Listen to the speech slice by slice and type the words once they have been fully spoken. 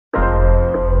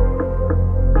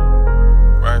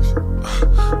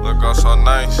all so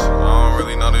nice. I don't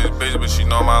really know this bitch, but she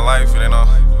know my life. It ain't no.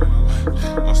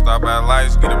 Don't stop at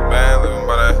lights, get a bag, living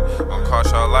by that. Gonna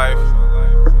cost your life.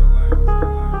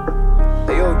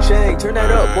 Hey yo, Chang, turn that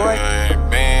up, boy.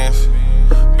 Bands.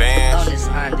 All this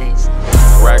holidays.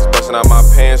 Racks busting out my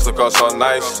pants, look all so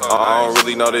nice. I don't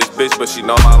really know this bitch, but she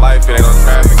know my life. It ain't no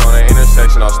traffic on the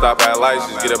intersection, don't stop at lights.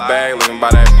 Just get a bag, living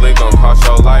by that blick, gon' cost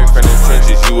your life. In the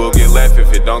trenches, you will get left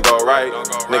if it don't go right.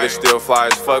 Niggas still fly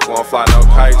as fuck, won't fly no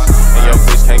kites. And your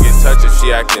bitch can't get touched if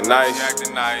she acting nice.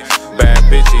 Bad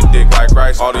bitch, eat dick like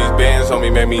rice. All these bands on me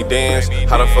made me dance.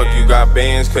 How the fuck you got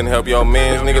bands, couldn't help your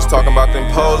mans. Niggas talking about them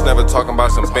poles, never talking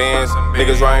about some bands.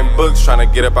 Niggas writing books, trying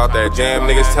to get up out that jam.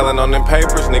 Niggas telling on them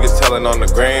papers, niggas telling on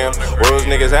the gram. Where was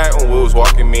niggas at when we was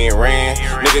walking, me and ran?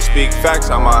 Niggas speak facts,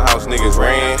 out my house, niggas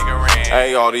ran.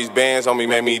 Hey, all these bands on me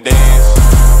made me dance.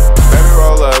 Baby,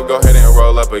 roll up, go ahead and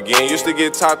roll up again. Used to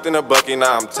get topped in a bucket,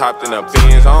 now I'm topped in a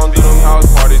Benz. I don't do them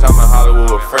house parties, I'm in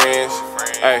Hollywood with friends.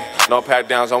 Hey, no pat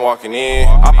downs, I'm walking in.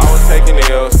 I was taking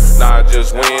L's, now I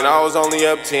just win. I was only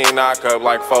up 10, knock up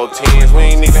like 4 10s.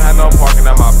 We ain't even had no parking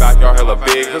at my backyard, hella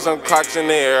big. Put some clocks in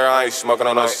the air, I ain't smoking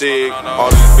on no cig. All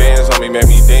these bands on me made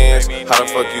me dance. How the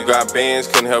fuck you got bands,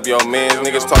 couldn't help your mans.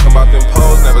 Niggas talking about them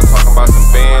poles, never talking about some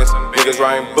bands. Niggas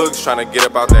writing books, trying to get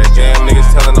up out that jam. Niggas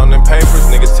telling on them papers,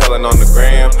 niggas telling on the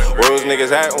gram. Where was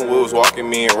niggas at when we was walking,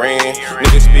 me and ran?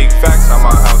 Niggas speak facts, out my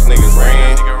house, niggas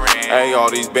ran. Hey,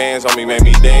 all these bands on me made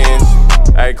me dance.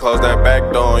 Hey, close that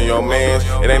back door on your mans.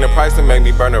 It ain't a price to make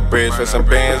me burn a bridge for some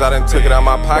bands. I done took it out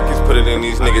my pockets, put it in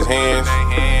these niggas' hands.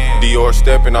 Dior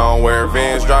stepping, I don't wear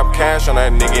Vans. Drop cash on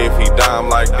that nigga if he die, I'm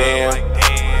like damn.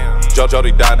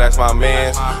 Jody died, that's my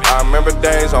mans. I remember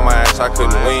days on my ass I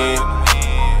couldn't win.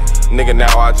 Nigga,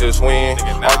 now I just win.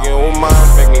 Arguing with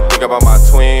moms make me think about my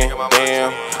twin.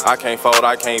 Damn, I can't fold,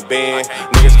 I can't bend.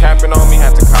 Niggas capping on me,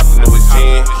 had to cop the newest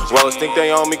gin. Rollers think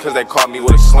they own me cause they caught me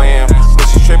with a slam.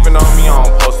 Pussy tripping on me, I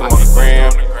don't post them on the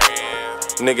gram.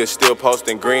 Niggas still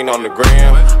posting green on the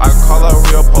gram. I can call a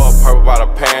real pole purple by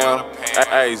the pound.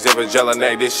 Hey, Zipper Jelly,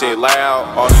 this shit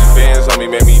loud. All these bands on me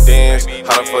made me dance.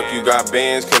 How the fuck you got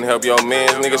bands, couldn't help your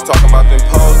mans. Niggas talking about them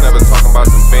poles, never talking about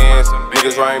some bands.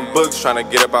 Niggas writing books, trying to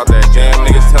get up out that jam.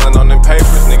 Niggas telling on them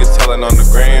papers, niggas telling on the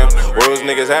gram. Where was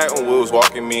niggas at when we was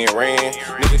walking, me and ran?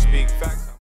 Niggas speak facts.